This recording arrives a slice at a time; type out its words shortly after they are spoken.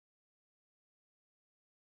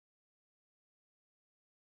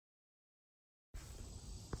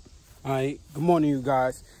Alright, good morning you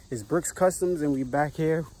guys. It's Bricks Customs and we back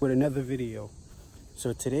here with another video.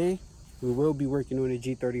 So today we will be working on the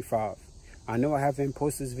G35. I know I haven't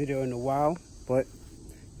posted this video in a while, but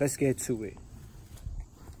let's get to it.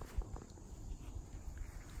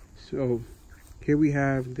 So here we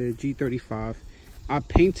have the G35. I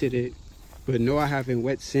painted it, but no, I haven't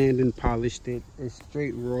wet sand and polished it. It's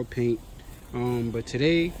straight raw paint. But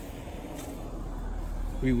today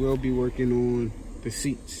we will be working on the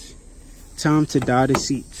seats. Time to dye the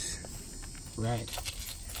seats. Right.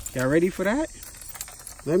 Y'all ready for that?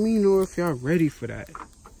 Let me know if y'all ready for that.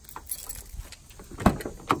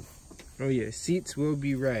 Oh yeah, seats will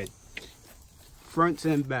be red. Front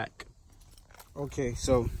and back. Okay,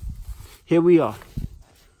 so here we are.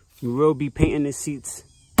 We will be painting the seats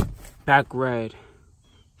back red.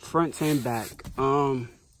 Front and back.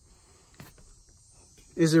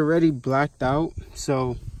 It's already blacked out,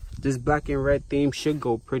 so this black and red theme should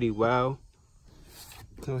go pretty well.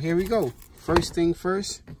 So here we go. First thing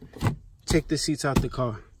first, take the seats out the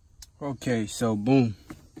car. Okay, so boom.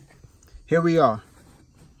 Here we are.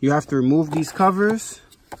 You have to remove these covers.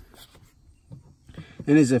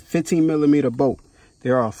 And it's a 15mm bolt.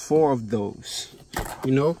 There are 4 of those.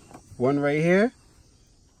 You know, one right here,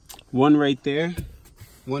 one right there,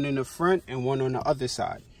 one in the front, and one on the other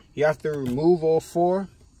side. You have to remove all 4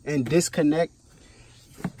 and disconnect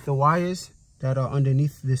the wires that are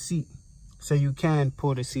underneath the seat so you can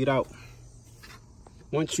pull the seat out.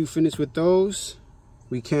 Once you finish with those,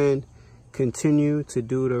 we can continue to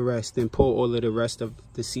do the rest and pull all of the rest of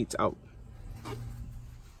the seats out.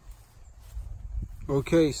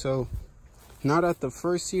 Okay, so now that the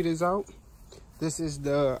first seat is out, this is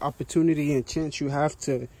the opportunity and chance you have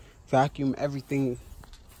to vacuum everything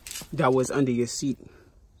that was under your seat.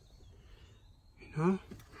 You know?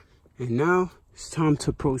 And now it's time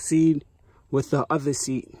to proceed with the other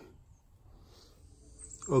seat.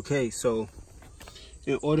 Okay, so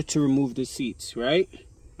in order to remove the seats, right?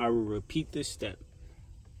 I will repeat this step.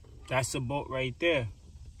 That's a bolt right there.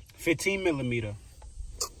 15mm.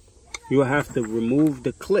 You will have to remove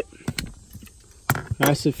the clip.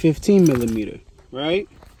 That's a 15mm, right?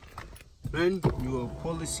 Then you will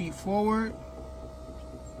pull the seat forward.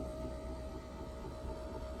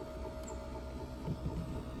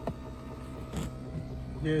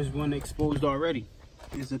 There's one exposed already.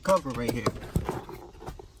 There's a cover right here.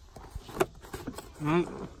 Right.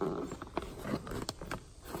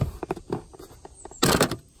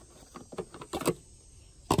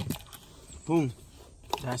 Boom.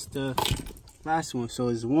 That's the last one. So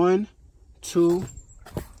it's 1, 2,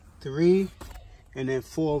 3, and then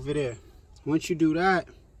 4 over there. Once you do that,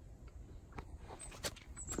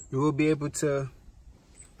 you will be able to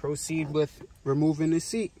proceed with removing the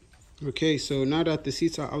seat. Okay, so now that the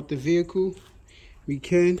seats are out the vehicle, we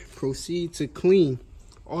can proceed to clean.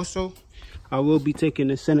 Also, I will be taking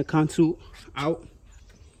the center console out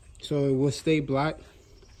so it will stay black.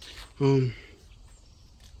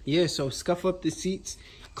 Yeah, so scuff up the seats,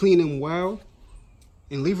 clean them well,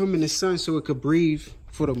 and leave them in the sun so it could breathe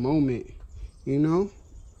for the moment, you know?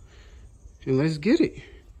 And let's get it.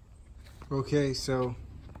 Okay, so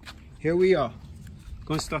here we are.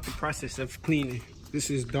 Gonna start the process of cleaning. This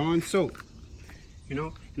is Dawn soap, you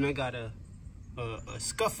know, and I got a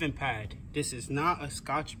scuffing pad. This is not a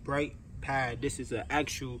Scotch-Brite pad. This is an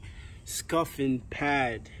actual scuffing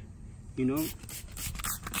pad, you know.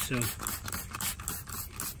 So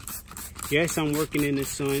yes, I'm working in the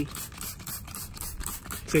sun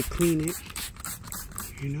to clean it,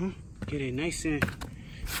 you know, get it nice and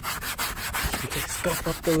scuff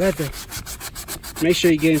up the leather. Make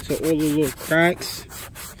sure you get into all the little cracks,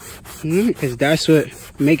 because that's what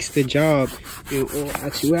makes the job in all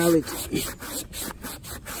actuality.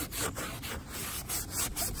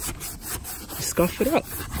 Scuff it up.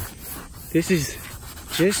 This is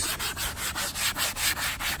just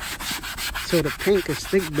so the paint could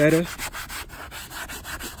stick better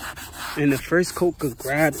and the first coat could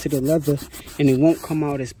grab to the leather and it won't come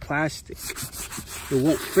out as plastic. It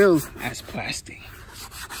won't feel as plastic.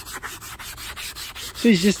 So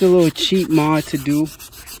it's just a little cheap mod to do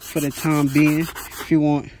for the time being. If you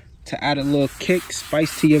want to add a little kick,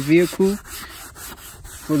 spice to your vehicle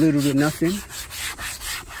for a little bit nothing.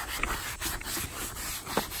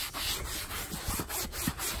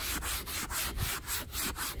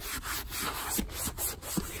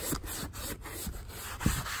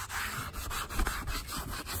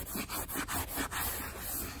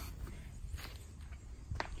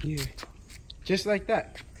 Yeah, just like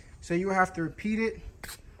that. So you have to repeat it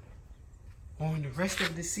on the rest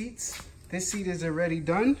of the seats. This seat is already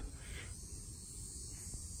done.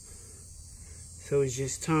 So it's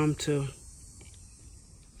just time to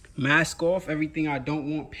mask off everything I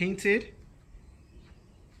don't want painted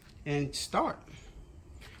and start.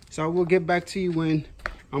 So I will get back to you when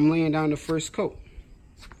I'm laying down the first coat.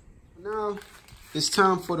 Now it's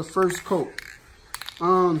time for the first coat.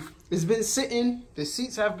 It's been sitting, the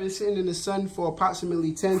seats have been sitting in the sun for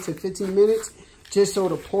approximately 10 to 15 minutes, just so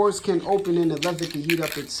the pores can open and the leather can heat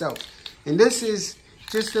up itself. And this is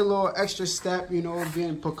just a little extra step, you know,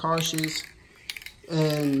 being precautious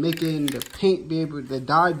and making the paint be able, the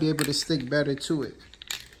dye be able to stick better to it.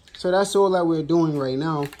 So that's all that we're doing right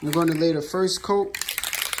now. I'm going to lay the first coat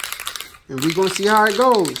and we're going to see how it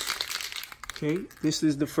goes. Okay, this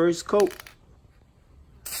is the first coat.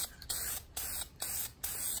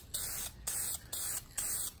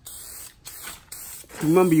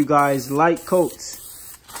 Remember, you guys, light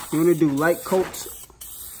coats. You want to do light coats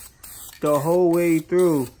the whole way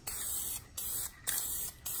through.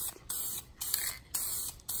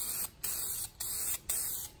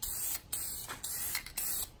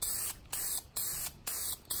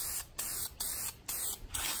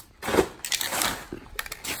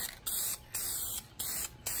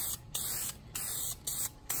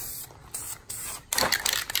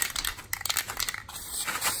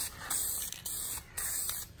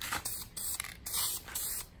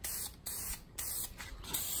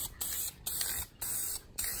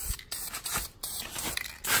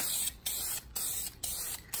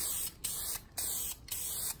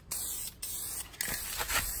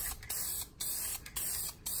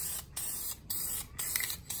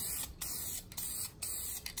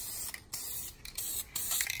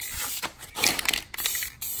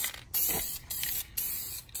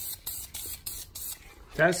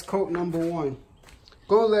 That's coat number one.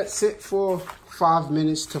 Gonna let sit for 5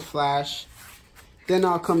 minutes to flash. Then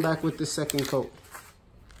I'll come back with the second coat.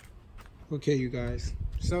 Okay, you guys.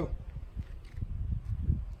 So,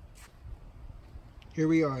 here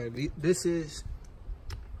we are. This is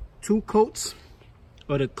 2 coats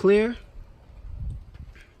of the clear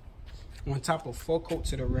on top of 4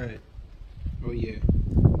 coats of the red. Oh yeah.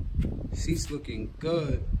 Seat's looking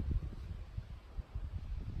good.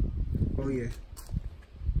 Oh yeah.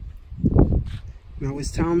 Now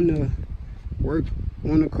it's time to work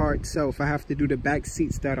on the car itself. I have to do the back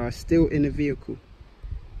seats that are still in the vehicle.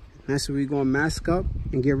 That's what we're going to mask up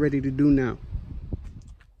and get ready to do now.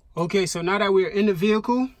 Okay, so now that we're in the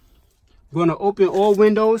vehicle, we're going to open all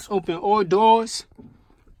windows, open all doors,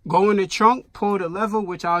 go in the trunk, pull the lever,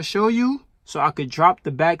 which I'll show you, so I could drop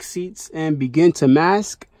the back seats and begin to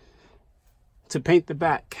mask to paint the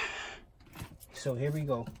back. So here we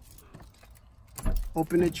go.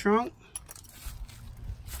 Open the trunk.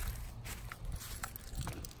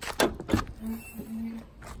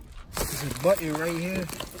 There's a button right here.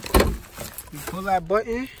 You pull that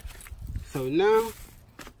button. So now,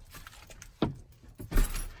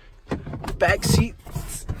 back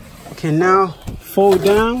seats can now fold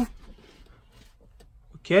down.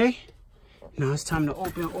 Okay. Now it's time to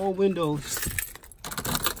open all windows.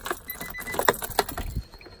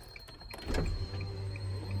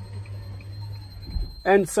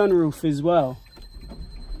 And sunroof as well.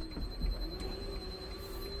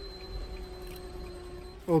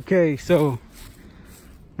 Okay, so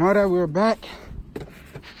now that we're back,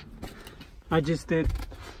 I just did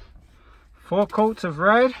 4 coats of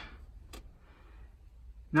red.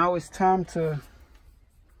 Now it's time to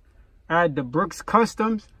add the Brooks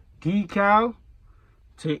Customs decal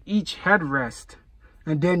to each headrest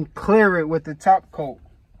and then clear it with the top coat.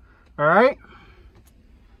 All right,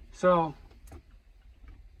 so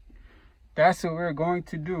that's what we're going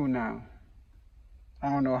to do now. I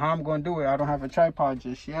don't know how I'm going to do it. I don't have a tripod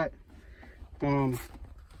just yet.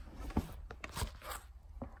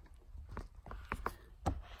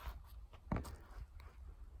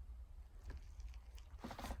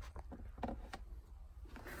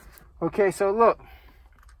 Okay, so look.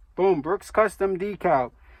 Boom, Brooks Custom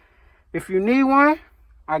decal. If you need one,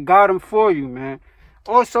 I got them for you, man.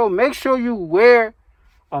 Also, make sure you wear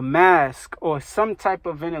a mask or some type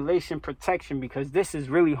of ventilation protection, because this is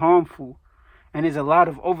really harmful. And there's a lot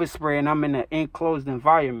of overspray and I'm in an enclosed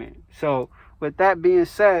environment. So with that being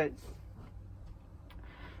said,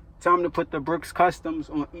 time to put the Brooks Customs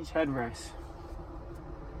on each headrest.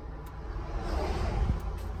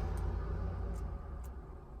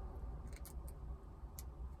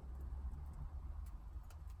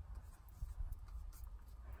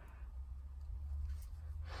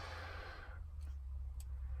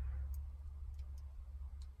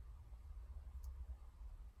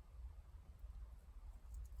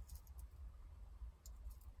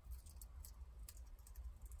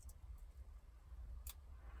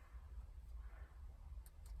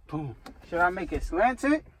 Boom. Should I make it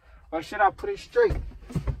slanted or should I put it straight?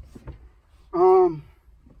 We're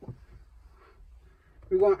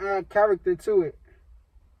gonna add character to it.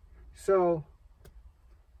 So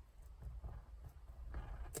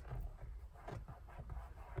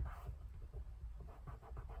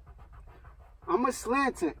I'm gonna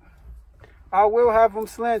slant it. I will have them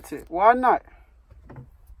slanted. Why not?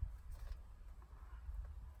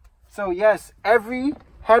 So yes, every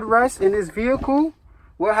headrest in this vehicle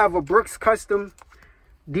will have a Brooks Custom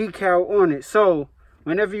decal on it. So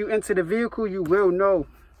whenever you enter the vehicle, you will know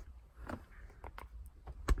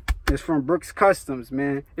it's from Brooks Customs,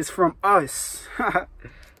 man. It's from us.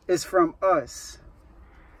 It's from us.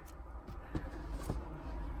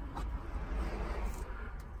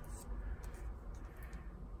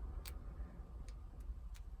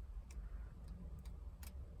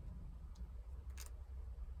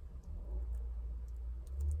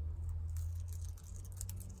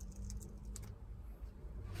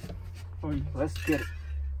 Let's get it.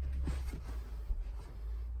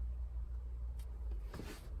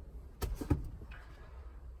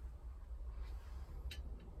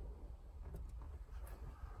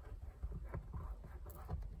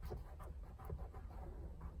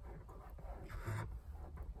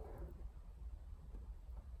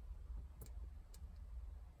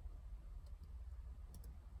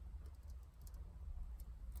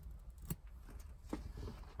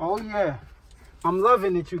 Oh yeah, I'm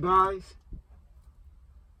loving it, you guys.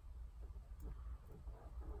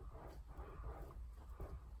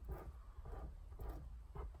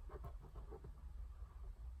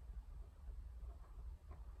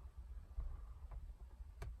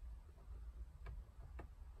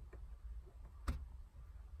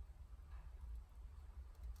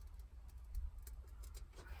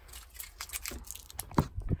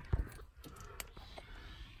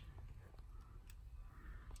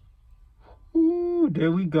 Ooh,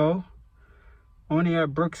 there we go. Only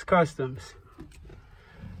at Brooks Customs.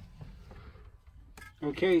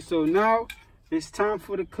 Okay, so now it's time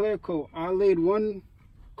for the clear coat. I laid one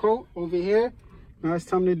coat over here. Now it's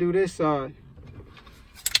time to do this side.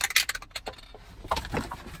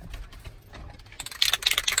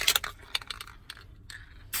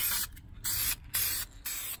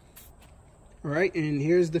 All right, and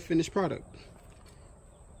here's the finished product.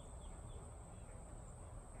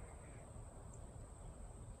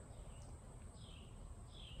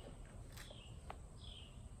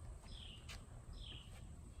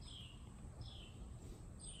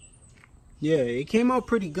 Yeah, it came out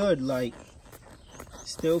pretty good. Like,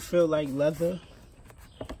 still feel like leather.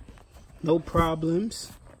 No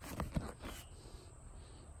problems.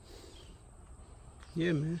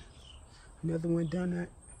 Yeah, man. Another one done at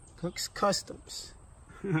Brooks Customs.